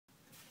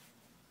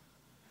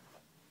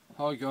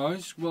Hi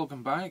guys,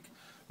 welcome back.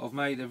 I've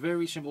made a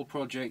very simple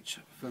project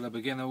for the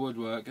beginner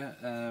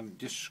woodworker,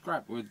 just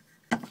scrap wood.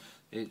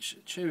 It's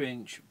 2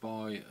 inch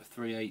by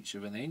 3/8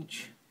 of an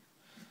inch.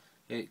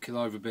 It could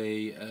either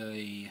be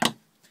a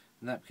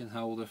napkin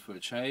holder for a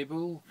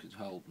table, could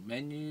hold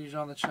menus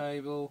on a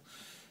table,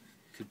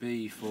 could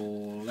be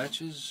for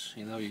letters,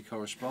 you know, your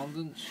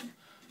correspondence.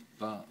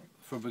 But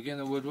for a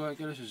beginner woodworker,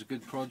 this is a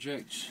good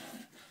project.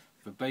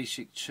 For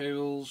basic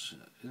tools,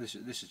 this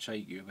will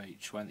take you about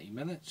 20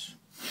 minutes.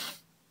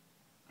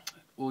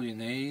 All you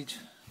need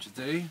to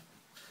do,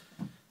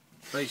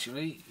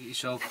 basically, get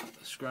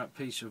yourself a scrap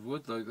piece of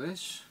wood like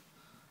this,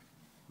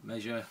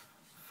 measure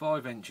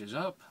 5 inches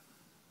up,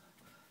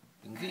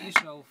 and get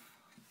yourself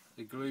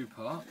a glue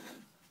pot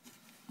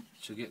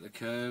to get the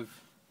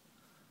curve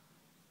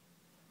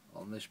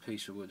on this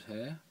piece of wood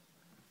here.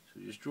 So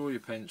just draw your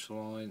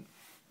pencil line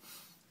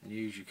and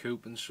use your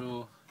coupon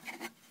saw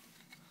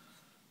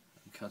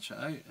and cut it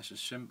out. It's as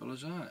simple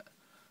as that.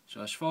 So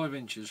that's 5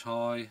 inches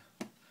high,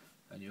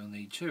 and you'll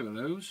need 2 of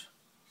those.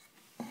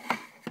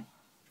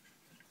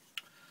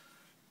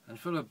 And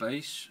for the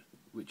base,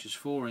 which is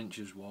 4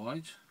 inches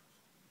wide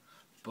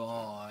by,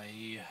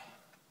 I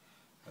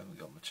haven't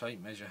got my tape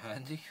measure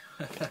handy,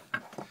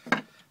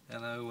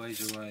 and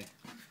always away,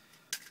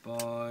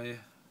 by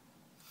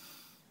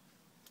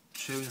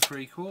 2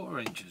 3/4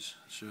 inches.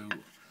 So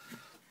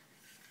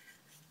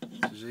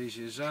it's as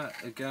easy as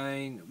that.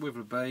 Again, with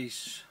the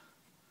base,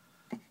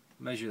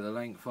 measure the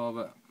length of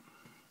it,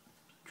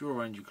 draw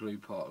around your glue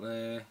pot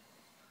there,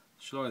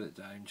 slide it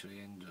down to the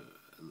end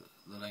of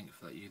the length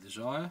that you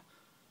desire,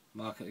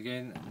 mark it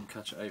again and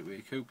cut it out with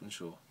a coupon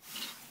saw.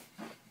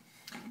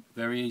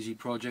 Very easy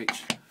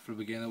project for a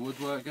beginner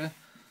woodworker.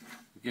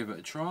 Give it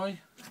a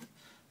try,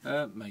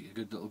 make a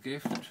good little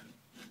gift.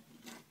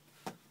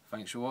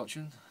 Thanks for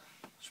watching,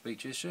 speak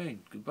to you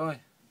soon,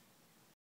 goodbye.